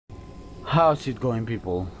How's it going,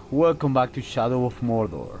 people? Welcome back to Shadow of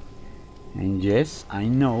Mordor. And yes, I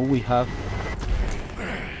know we have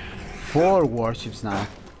 4 warships now,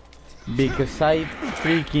 because I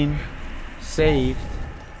freaking saved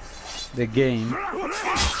the game.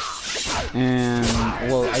 And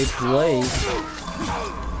well, I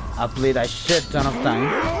played a shit ton of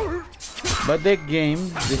time, but the game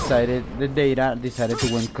decided, the data decided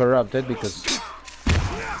to went corrupted because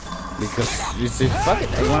you said fuck it,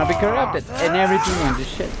 I wanna be corrupted, and everything went to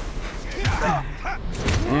shit.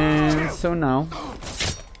 And so now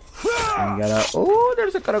I gotta, oh,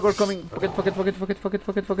 there's a Karagor coming. Fuck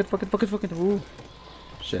it. Ooh,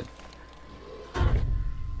 shit.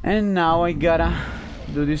 And now I gotta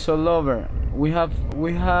do this all over. We had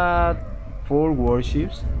 4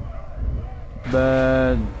 warships,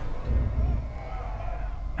 but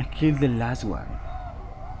I killed the last one.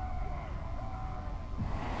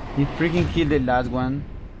 He freaking killed the last one.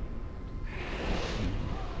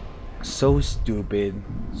 So stupid.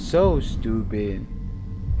 So stupid.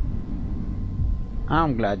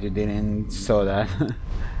 I'm glad you didn't saw that.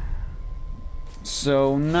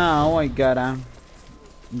 So now I gotta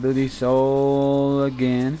do this all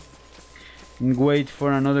again and wait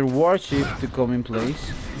for another warship to come in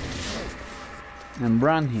place and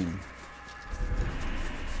brand him.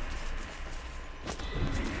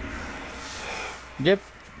 Yep,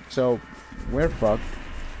 so we're fucked.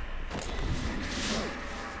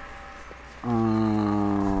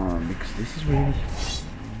 Because this is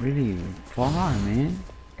really far, man.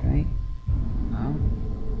 Okay. Now,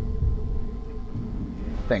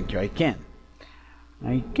 thank you. I can.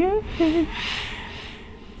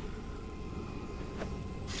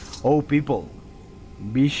 Oh, people,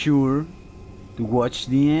 be sure to watch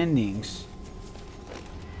the endings.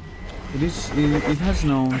 It has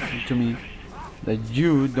known to me that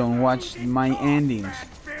you don't watch my endings.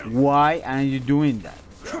 Why aren't you doing that?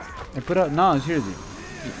 I put out, no, seriously,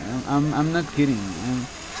 I'm not kidding.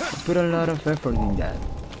 I put a lot of effort in that,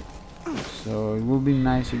 so it would be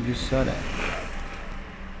nice if you saw that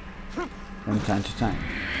from time to time.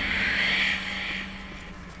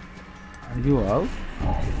 Are you out?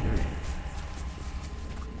 Okay.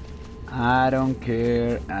 I don't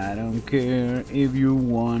care if you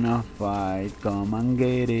wanna fight. Come and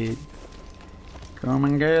get it. Come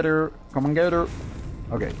and get her.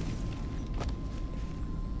 Okay.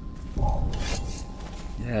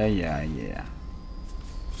 Yeah.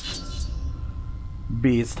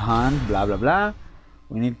 Beast hunt, blah blah blah.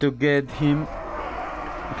 We need to get him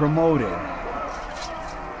promoted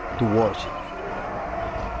to warship.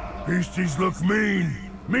 Beasties look mean.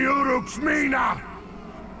 Me looks meaner.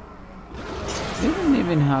 They don't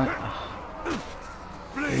even have.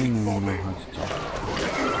 They don't even know how to talk.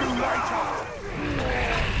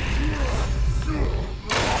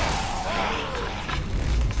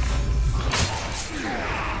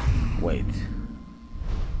 Wait.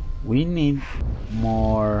 We need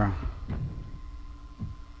more.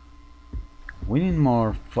 We need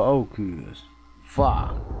more focus.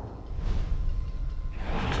 Fuck.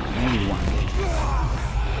 Maybe one.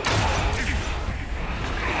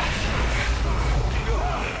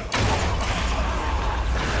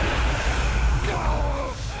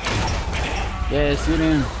 Yes, you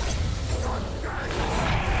didn't.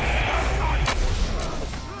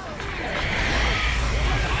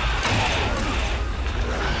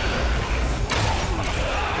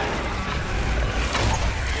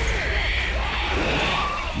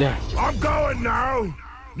 There. I'm going now.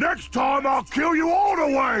 Next time I'll kill you all the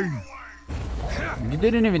way. You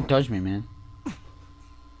didn't even touch me, man.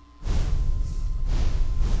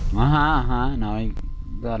 Now I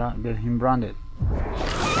gotta get him branded.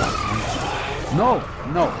 No.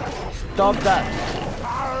 Stop that.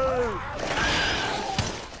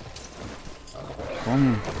 Come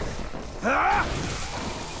here.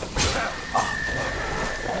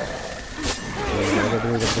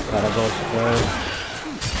 The Karagos first.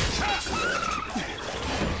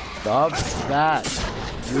 Stop that.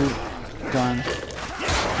 You can't.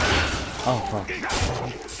 Oh fuck.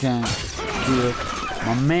 Can't kill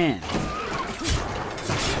my man.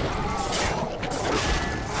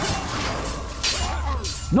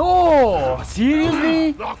 No!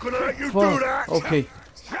 Seriously? Not gonna let you Fuck. do that. Okay.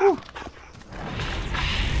 Whew.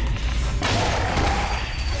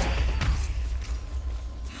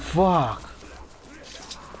 Fuck.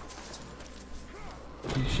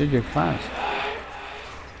 You shit, you're fast.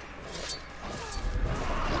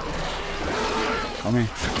 Come here.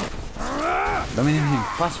 Dominate him.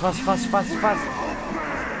 Fast.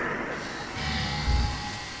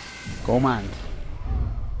 Command.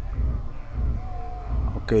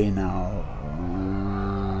 Okay, now.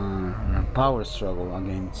 power struggle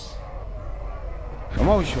against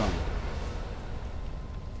commotion.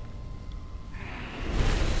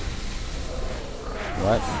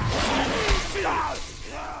 What?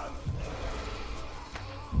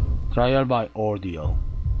 Trial by ordeal.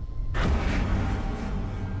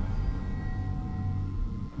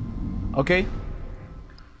 Okay.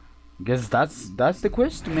 Guess that's the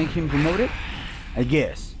quest, to make him promoted? I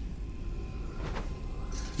guess.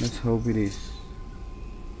 Let's hope it is.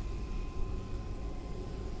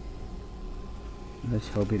 Let's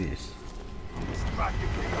hope it is.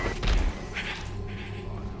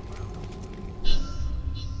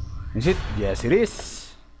 Is it? Yes, it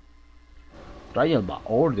is. Trial by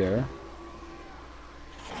order.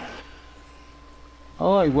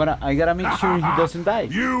 Oh, I gotta make sure he doesn't die.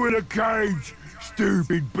 You in a cage,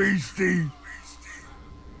 stupid beastie.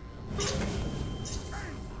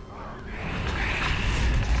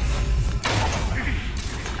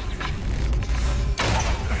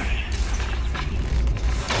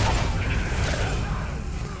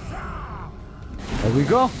 There we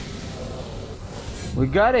go. We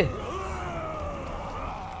got it.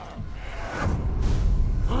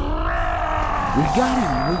 We got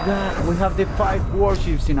him. We have the 5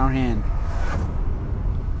 warships in our hand.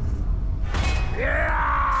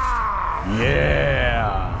 Yeah.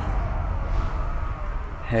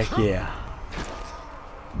 Heck yeah.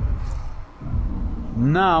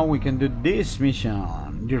 Now we can do this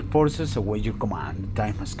mission. Your forces await your command. The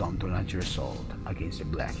time has come to launch your assault against the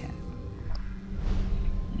Black Hand.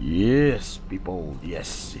 Yes, people.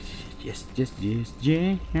 Yes.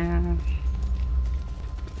 Yeah.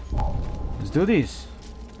 Let's do this.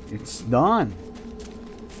 It's done.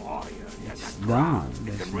 It's done.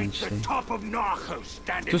 Let's reach the top of Narcos.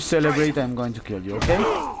 To celebrate, I'm going to kill you, okay?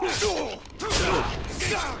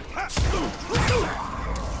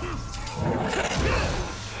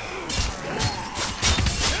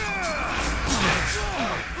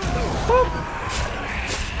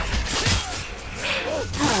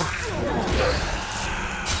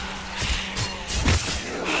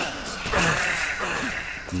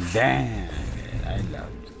 Damn,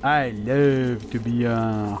 I love to be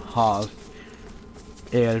a half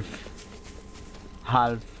elf,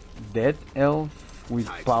 half dead elf with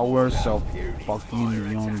powers of fucking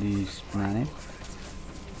beyond this planet.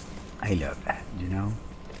 I love that, you know?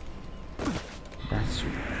 That's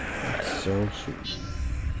sweet. That's so sweet.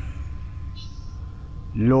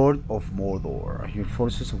 Lord of Mordor, your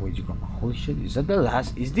forces await you. Holy shit, is that the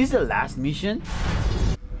last? Is this the last mission?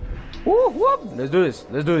 Woo, whoop. Let's do this.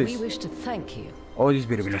 Let's do this. We wish to thank you. Oh, this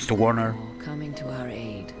video belongs to Warner. For coming to our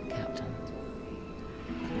aid, Captain.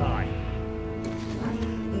 Aye.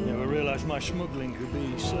 Never realized my smuggling could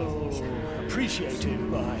be so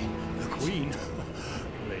appreciated by the Queen.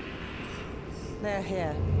 Lady. They're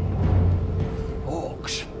here.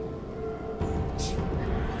 Orcs.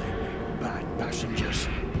 Bad passengers.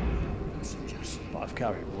 But I've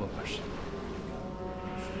carried worse.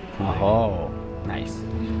 Oh, nice.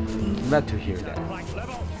 Glad to hear that.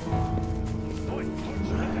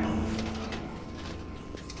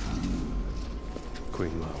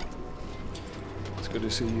 Queen Low. It's good to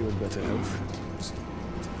see you in better health.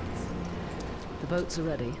 The boats are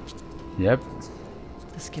ready. Yep.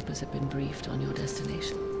 The skippers have been briefed on your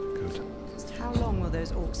destination. Good. How long will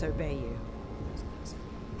those orcs obey you?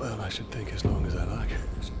 Well, I should think as long as I like.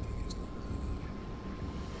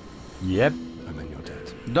 Yep. I'm in your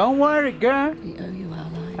debt. Don't worry, girl. We owe you our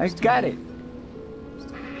lives. I got it.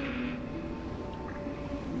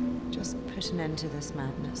 Just put an end to this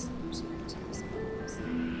madness.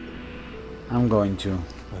 I'm going to.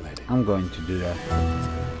 My lady. I'm going to do that.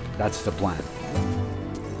 That's the plan.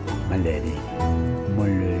 My lady. My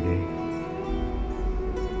lady.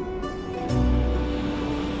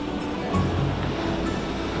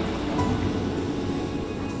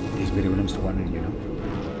 This video belongs to Warner, you know?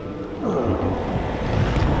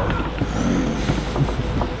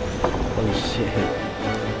 Holy shit.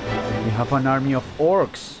 We have an army of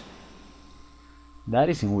orcs. That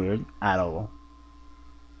isn't weird at all.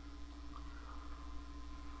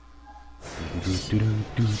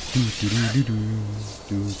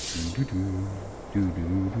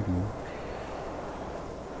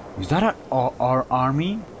 Is that our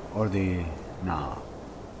army or the nah?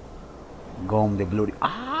 Gom the bloody.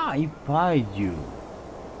 Ah, I fight you.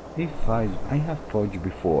 I have fought you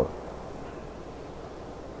before.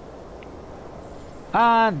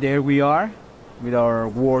 And there we are with our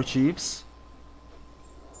warships.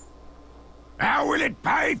 How will it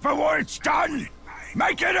pay for what it's done?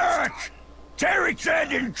 Make it hurt! Tear its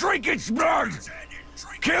head and drink its blood!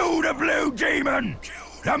 Kill the blue demon!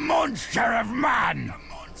 The monster of man!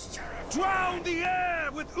 drown the air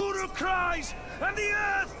with Uruk cries and the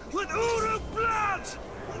earth with Uruk blood!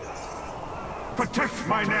 Protect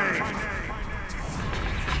my name!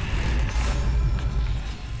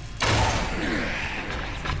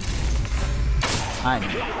 I know.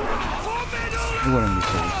 It wouldn't be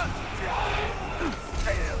so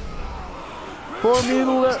easy. 4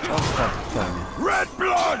 middle. Oh, sorry. Red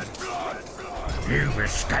blood! You've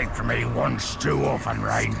escaped from me once too often,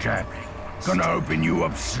 Ranger. Gonna open you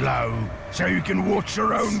up slow, so you can watch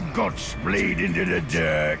your own guts bleed into the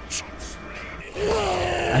dirt.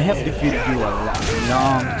 I have defeated you a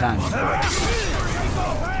long time ago.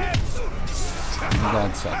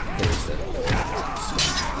 That's a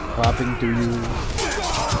popping to you.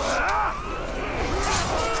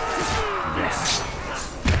 Yes.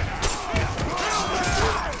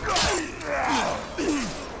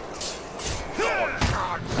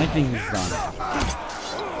 I think he's done.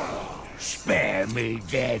 Spare me,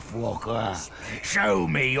 Deathwalker. Show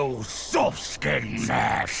me your soft-skin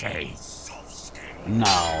mercy. No,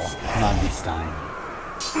 not this time.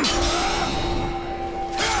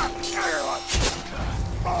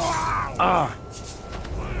 Ah,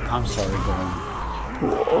 I'm sorry, Gordon.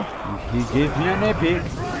 He gave me an epic.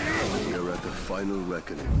 We are at the final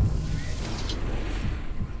reckoning.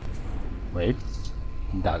 Wait,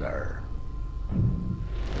 dagger.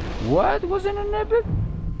 What? Wasn't an epic?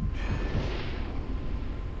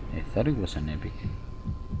 I thought it was an epic.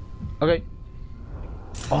 Okay.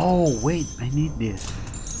 Oh wait, I need this.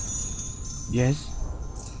 Yes.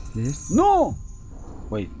 Yes. No.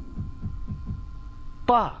 Wait.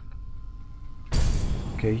 Fuck.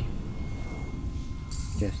 Okay.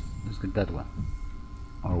 Yes, let's get that one.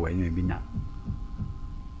 Or wait, maybe not.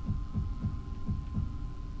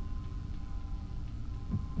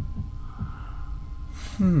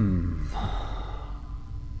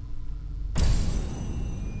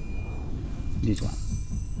 This one.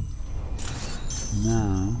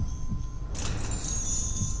 Now.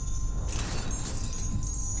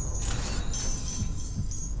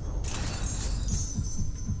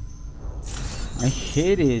 I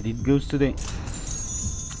hate it. It goes to the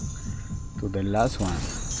last one.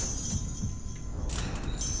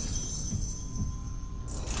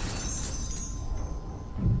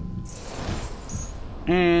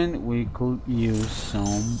 And we could use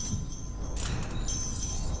some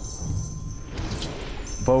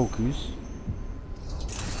focus.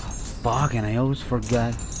 Fuck, and I always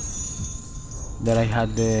forgot that I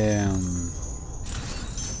had the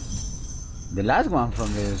last one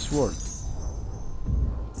from the sword.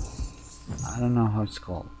 I don't know how it's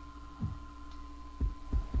called.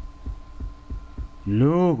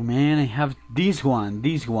 Look, man, I have this one,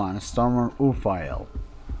 Stormer Ufile.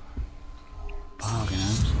 Fuck, and I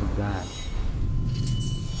almost forgot.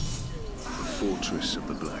 The Fortress of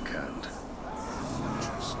the Black Hand.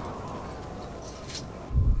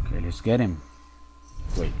 Okay, let's get him.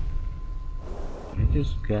 Wait. Did I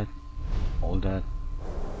just get all that?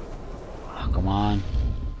 Oh, come on.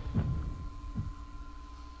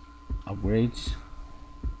 Upgrades.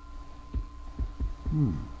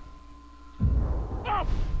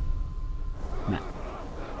 Nah.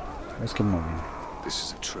 Let's get moving. This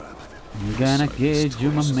is a trap. I'm gonna get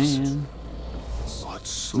you, my man.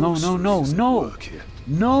 What No, no, no, sorcery is at no. work here?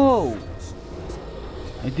 No!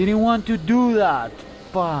 I didn't want to do that.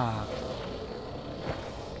 Fuck.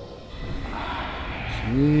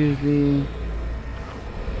 Seriously?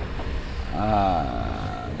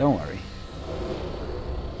 Don't worry.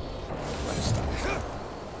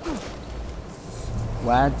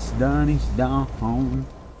 What's done is done.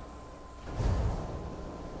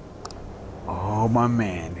 Oh my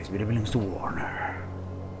man, this video belongs to Warner.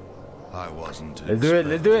 I wasn't. Let's do it,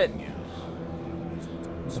 let's do it!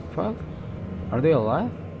 What the fuck? Are they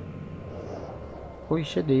alive? Holy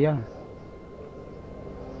shit, they are.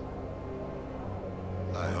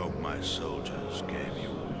 I hope my soldiers gave you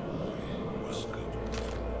welcome.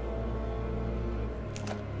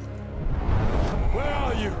 Where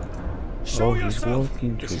are you? Oh, he's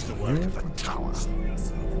walking to the The tower.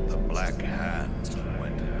 The Black Hand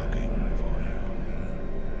went looking for you.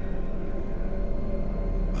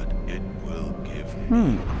 But it will give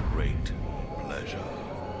me great pleasure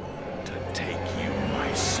to take you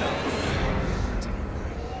myself.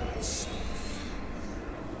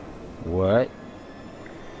 What?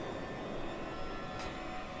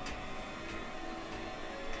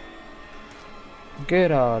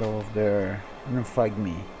 Get out of there. Don't fight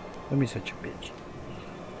me. Don't be such a bitch.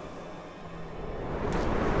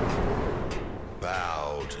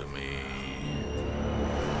 Bow to me.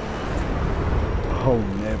 Oh,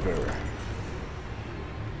 never.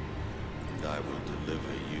 And I will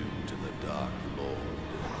deliver you to the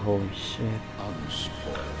Holy shit.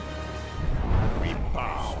 Unspoiled. We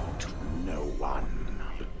bow to no one.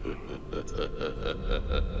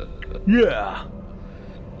 Yeah.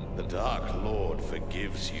 The Dark Lord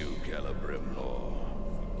forgives you, Celebrimnor.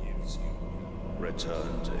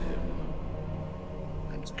 Return to him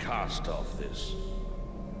and cast off this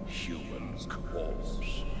human corpse.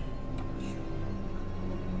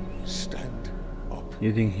 Stand up.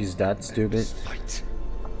 You think he's that stupid? Fight.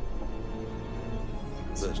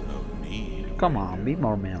 There's no need. Come on, be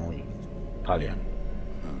more manly. Talion.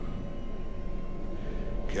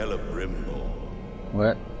 Celebrimnor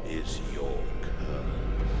What? is your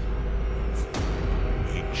curse.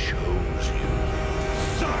 He chose you.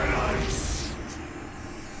 Silence!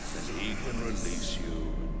 And he can release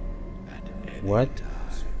you at any What? time.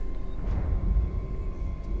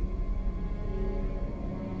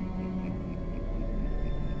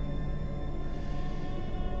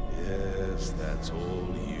 Yes, that's all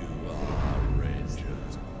you are, Ranger.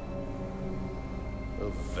 A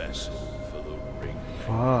vessel for the ring.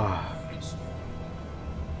 Fuck.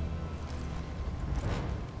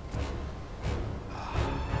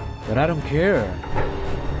 But I don't care.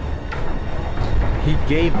 He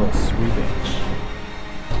gave us revenge.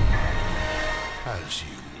 As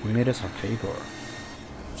you He made us a favor.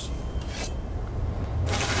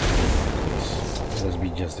 Please, let us be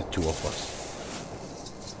just the two of us.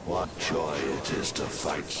 What joy it is to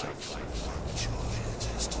fight such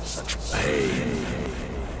pain,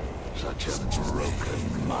 such a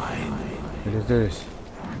broken mind. What is this?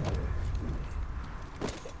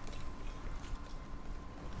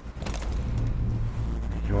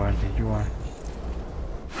 There you are.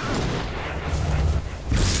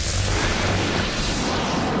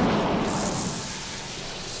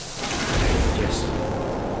 Yes.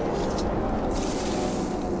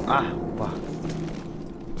 Ah, fuck.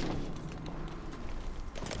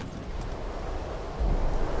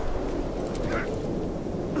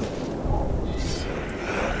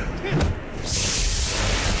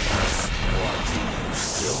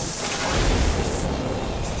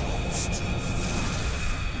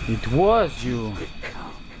 It was you.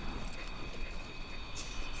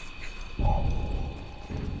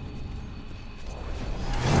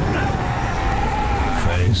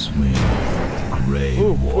 Face me, Grey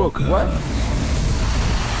Oh, Walker. fuck, what?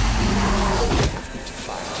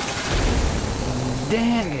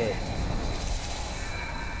 Dang it.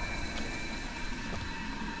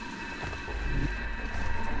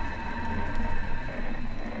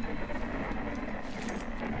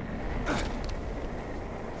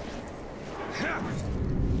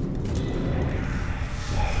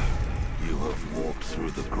 You have walked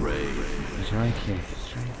through the grave. It's right here.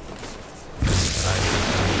 It's right.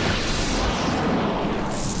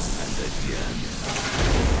 And again,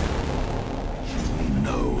 you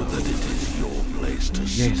know that it is your place to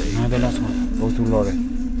Yes, stay. now the last one. Go to Lore.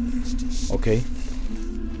 Okay.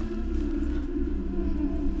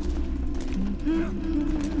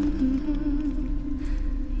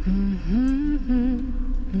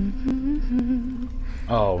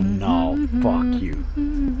 Oh no, fuck you.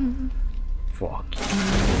 Fuck you.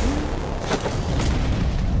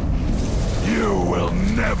 You will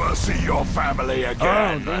never see your family Oh,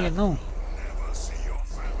 again. dang it, no. Never see your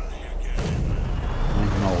family again.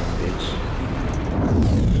 No, bitch.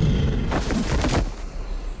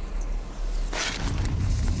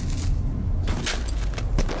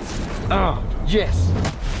 Oh, yes.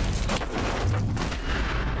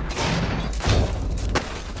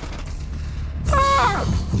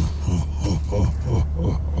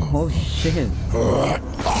 Holy shit.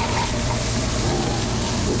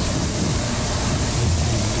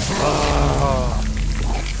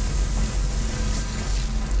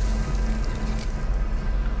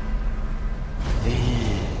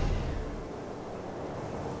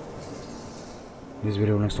 This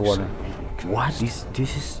video next to water. What? This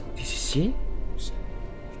is shit?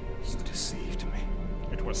 You deceived me.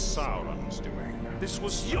 It was Sauron's doing. This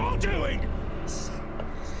was your doing!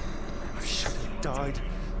 I should have died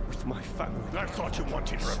with my family. I thought you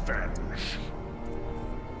wanted revenge.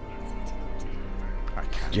 I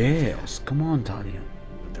can't. Yes, come on, Talia.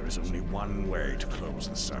 But there is only one way to close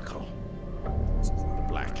the circle. The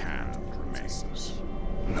Black Hand remains.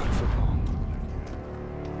 Not for long.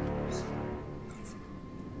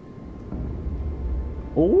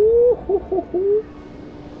 Oh, ho, ho, ho.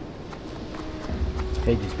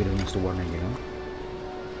 Hey, this video needs to warning, you know?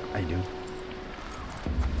 I do.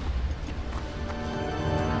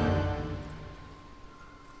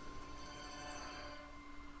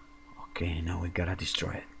 Okay, now we gotta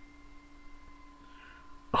destroy it.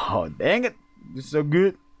 Oh, dang it! This is so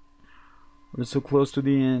good. We're so close to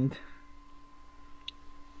the end.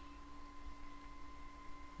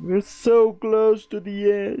 We're so close to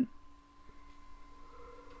the end.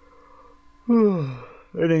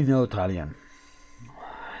 It ain't no Italian.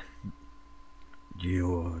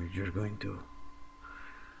 You're going to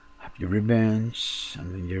have your revenge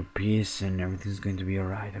and then your peace, and everything's going to be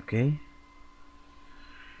alright, okay?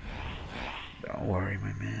 Don't worry,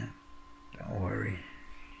 my man. Don't worry.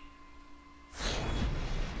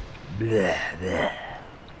 Blah, blah.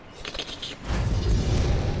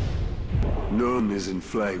 Nome is in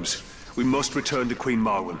flames. We must return to Queen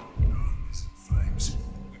Marwen. Nome is in flames.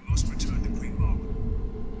 We must return to Queen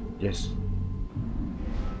Marwen. Yes.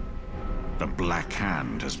 The Black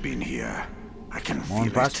Hand has been here. I can Come on,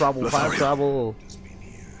 feel fast it. travel, fast travel. Has been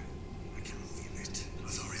here. I can feel it.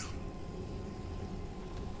 Lothariel.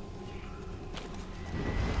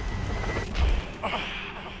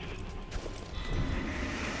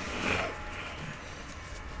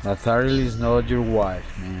 Lothariel is not your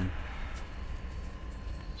wife, man.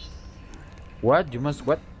 What? You must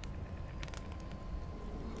what?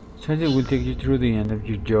 Charlie will take you through the end of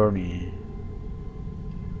your journey.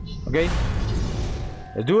 Okay?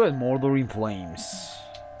 Let's do it, Mordor in flames.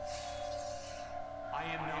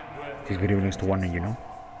 This video belongs to one, you know?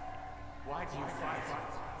 Why do you fight?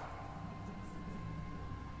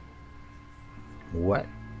 What?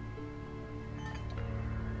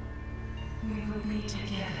 We will be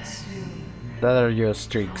together soon. That are your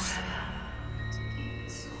streaks.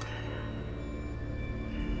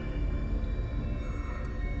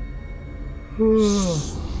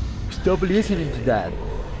 Stop listening to that.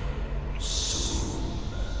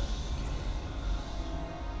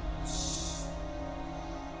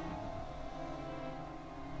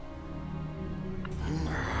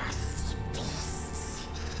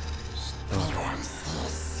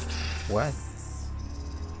 What?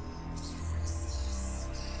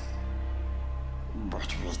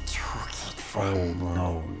 But we took it from Oh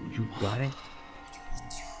no, you got it?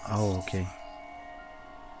 Oh, okay.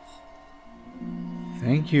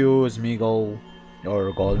 Thank you, Smeagol,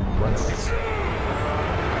 or Golden One.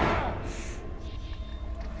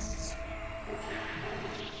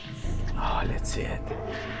 Oh, let's see it.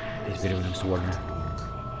 This video belongs to Warner.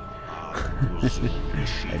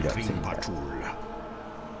 I got it.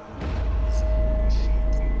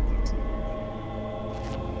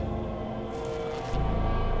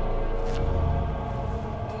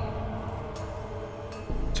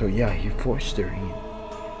 So yeah, he forced her in.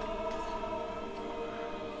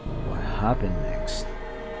 What happened next?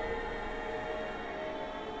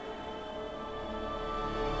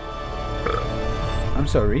 I'm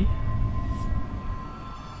sorry.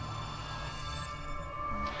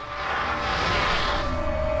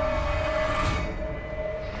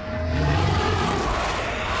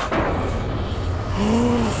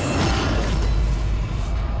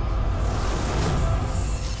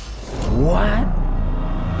 What?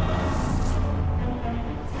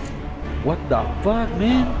 What the fuck,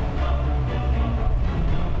 man?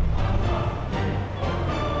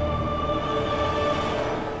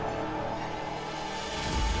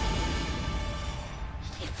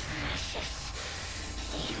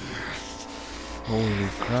 Holy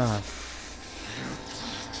crap.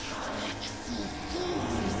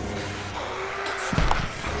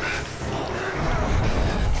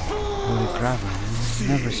 Holy crap, I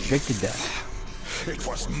never expected that. It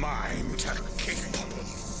was mine to keep.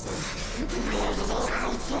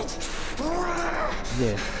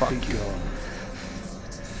 Yeah, fuck you.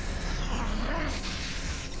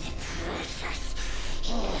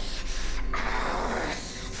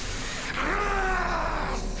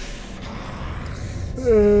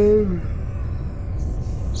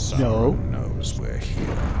 No. Knows we're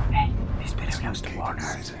here. Hey, this better belongs to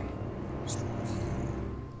Warner.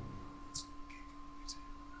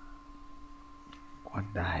 What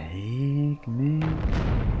the heck, man?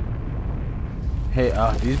 Hey,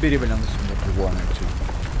 this video belongs to Warner too.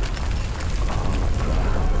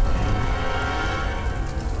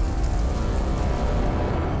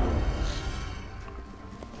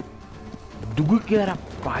 Do we gotta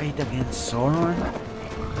fight against Sauron?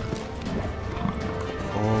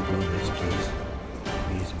 Oh goodness, please.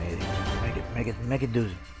 Please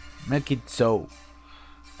make it so.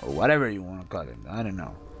 Or whatever you wanna call it. I don't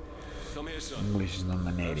know. English is not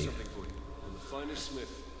my native.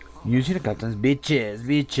 You see the captains? Bitches.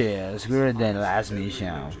 We're the last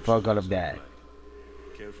mission. Fuck all of that.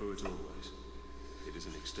 Care for it always. It is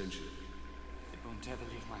an extension of you. It won't ever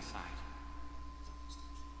leave my side.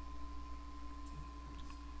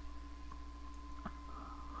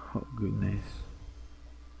 Oh goodness.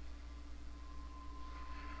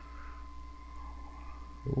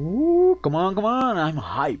 Ooh, come on, come on! I'm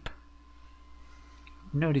hype.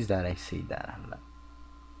 Notice that I say that a lot,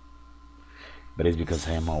 but it's because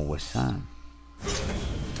I am always Sam.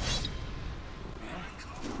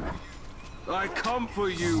 I come for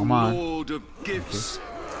you, Come on. Lord of Gifts.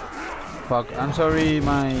 Fuck, I'm sorry,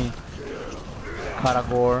 my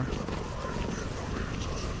Karagor.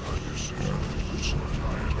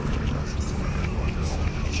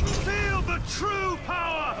 Feel the true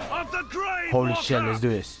power of the Grave Holy shit, let's do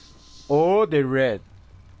this. Oh, the red.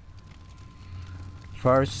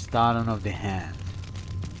 First talon of the hand.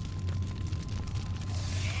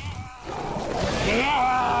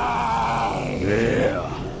 Yeah.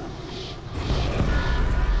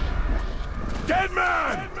 Dead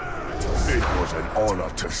man! It was an honor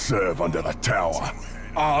to serve under the tower.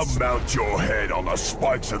 I'll mount your head on the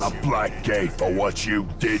spikes of the Black Gate for what you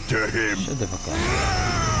did to him. Shut the fuck up.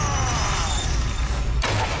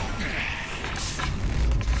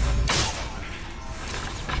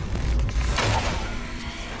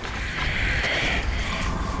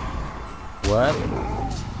 What?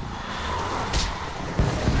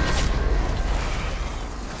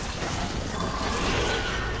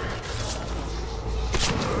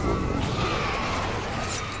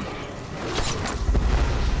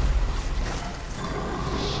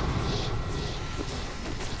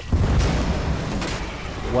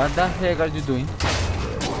 What the heck are you doing?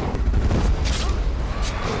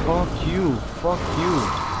 Fuck you, fuck you.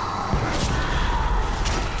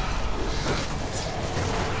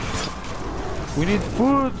 We need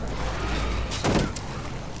food.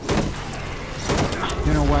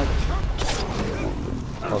 You know what?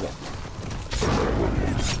 Okay.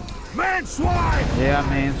 Man swine! Yeah,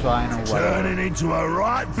 man, so I know what. Turning into a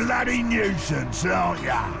right bloody nuisance, aren't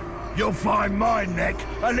ya? You'll find my neck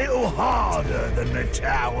a little harder than the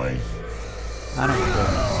tower's. I don't care.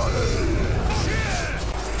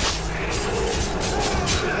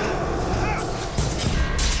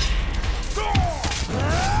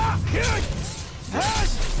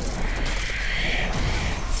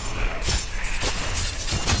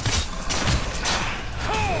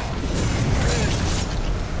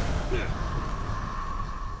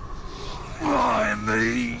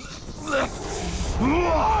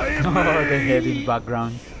 Oh, the head in the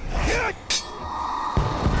background.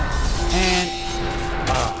 And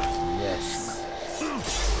yes.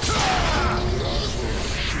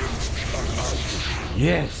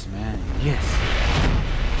 Yes, man, yes.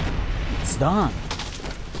 It's done.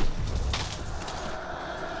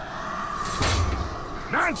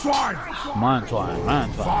 Man-swine! Man-swine,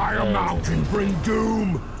 man-swine. Fire Hey. mountain bring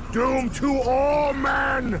doom! Doom to all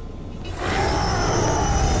men!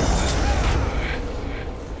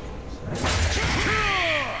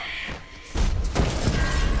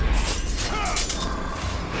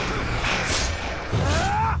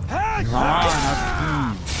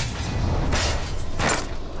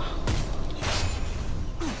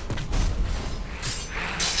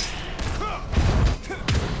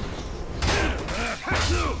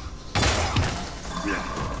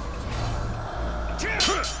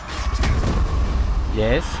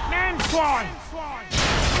 Yes.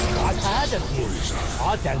 I've heard of you.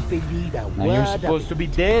 I don't believe a Now you're word of supposed it. to be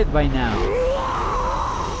dead by now.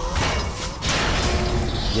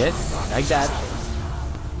 Yes, like that.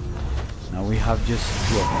 Now we have just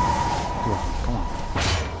two of them. Two of them. Come on.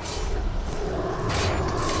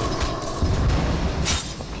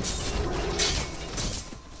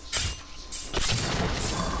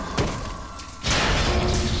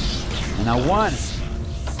 And now one.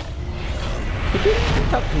 He didn't even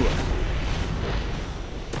talk to us.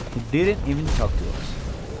 He didn't even talk to us.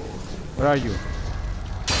 Where are you?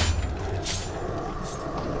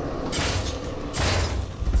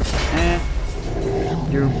 And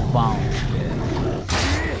you're bound.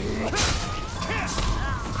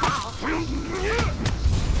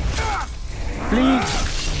 Please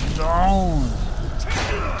don't.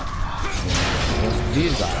 What's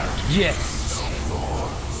this guy? Yes.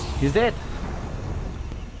 He's dead.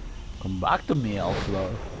 Come back to me, Elflor.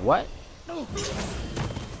 What? No.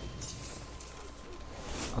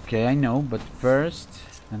 Okay, I know, but first,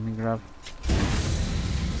 let me grab.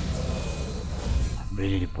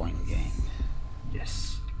 Ability point gain.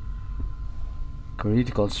 Yes.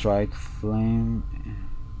 Critical strike, flame.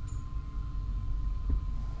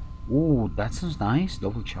 Ooh, that sounds nice.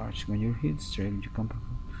 Double charge. When you're hit straight, you come back.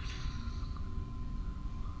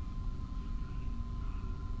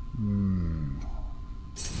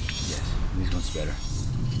 Yes, this one's better.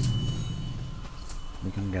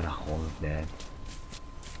 We can get a hold of that.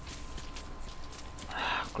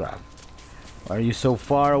 Crap. Why are you so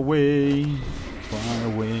far away? Far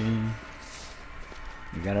away.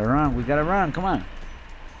 We gotta run, come on.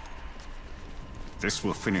 This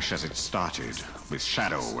will finish as it started, with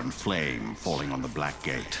shadow and flame falling on the Black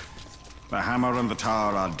Gate. The hammer and the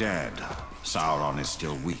tower are dead. Sauron is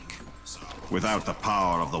still weak. Without the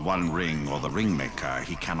power of the One Ring or the Ringmaker,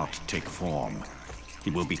 he cannot take form.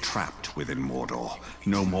 He will be trapped within Mordor,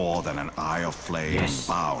 no more than an eye of flame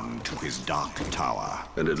bound to his dark tower.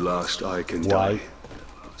 And at last I can die,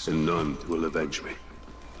 and none will avenge me.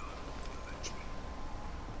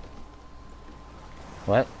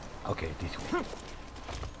 What? Okay, this way.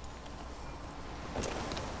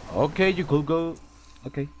 Okay, you could go.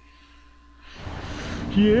 Okay.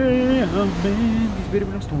 Yeah, man, this video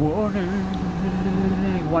belongs to Warner.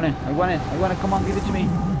 I want it. Come on, give it to me.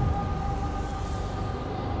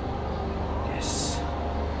 Yes.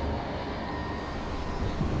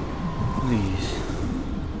 Please.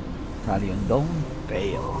 Talion, don't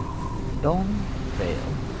fail. Don't fail.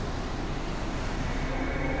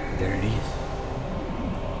 There it is.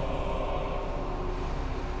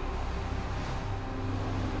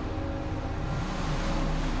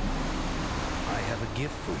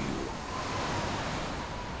 Gift for you,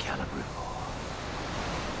 Calibre.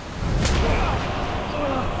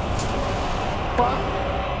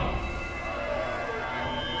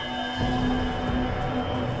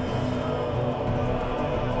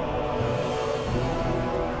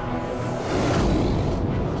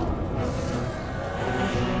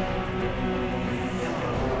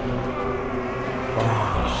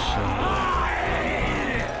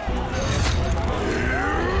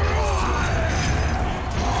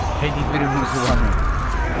 Hey, this video needs to run.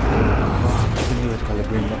 I can do it,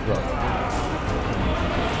 Calibre, not go.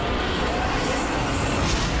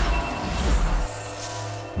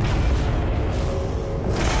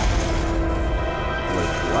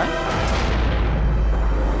 Wait, what?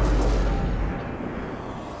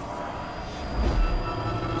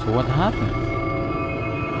 So what happened?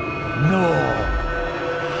 No!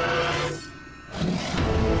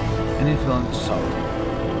 And it fell into sorrow.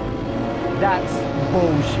 That's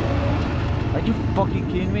bullshit. Are you fucking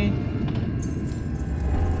kidding me?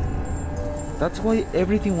 That's why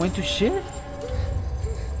everything went to shit?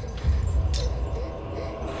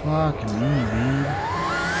 Fuck me, man.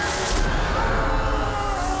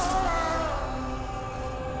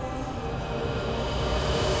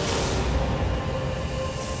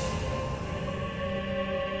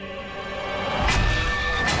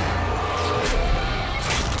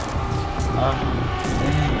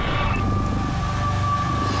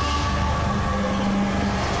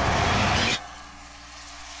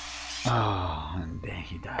 Oh, and then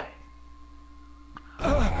he died.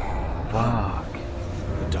 Fuck.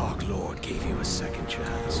 The Dark Lord gave you a second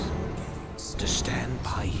chance to stand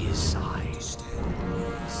by his side.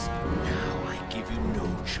 Now I give you no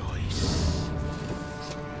choice.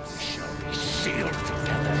 We shall be sealed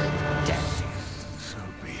together in death. So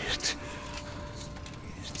be it.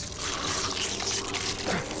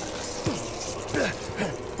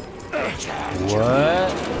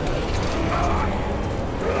 What?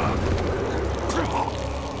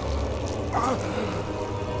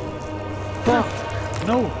 Fuck!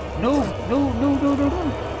 No! No! No! No! No! No! No!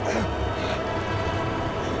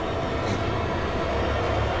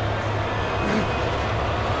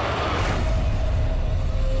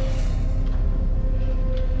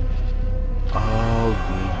 Oh,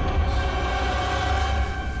 goodness.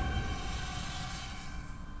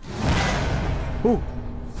 Ooh!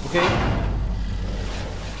 Okay.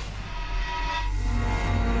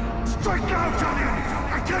 Strike now, Talion!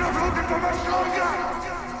 I cannot hold it for much longer!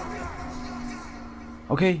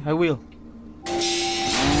 Okay, I will.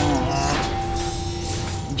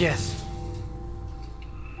 Yes.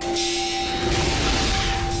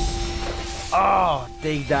 Oh,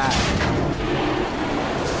 take that.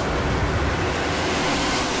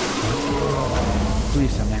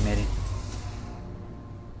 Please, I'm not ready.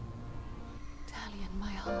 Talion,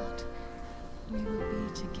 my heart. We will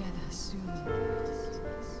be together soon.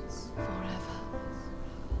 Forever.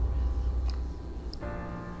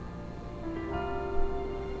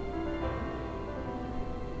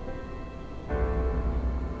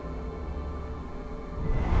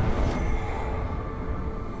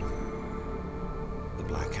 The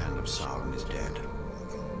Black Hand of Sauron is dead.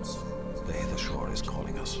 The Hither Shore is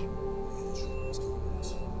calling us.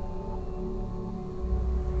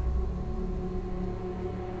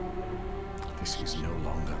 This is no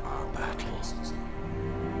longer our battle.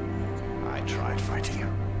 I tried fighting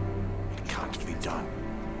him. It can't be done.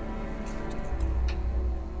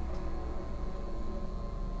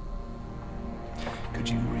 Could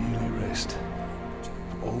you really rest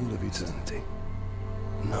for all of eternity?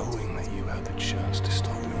 knowing that you had the chance to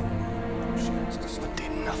stop him, but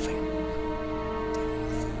did nothing.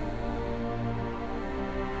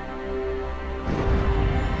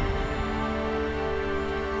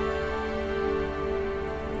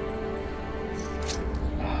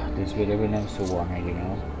 This video belongs to Warner, you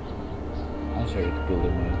know. I'm sorry to kill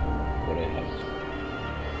the moon, but I have to.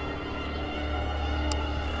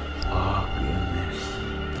 Oh goodness.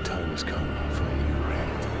 The time has come for a new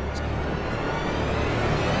reign.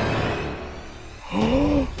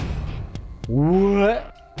 What?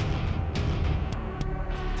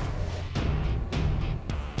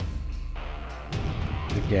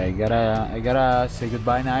 Okay, I gotta say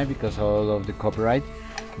goodbye now because of the copyright.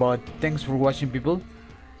 But thanks for watching, people.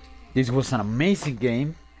 This was an amazing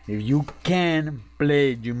game. If you can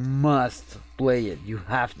play it, you must play it. You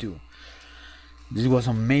have to. This was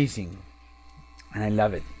amazing, and I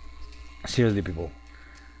love it. Seriously, people.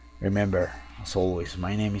 Remember, as always,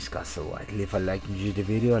 my name is Castlewhite. Leave a like if you did the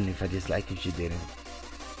video, and leave a dislike if you didn't.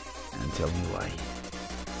 And tell me why.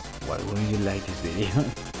 Why wouldn't you like this video?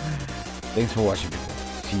 Thanks for watching, people.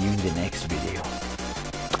 See you in the next video.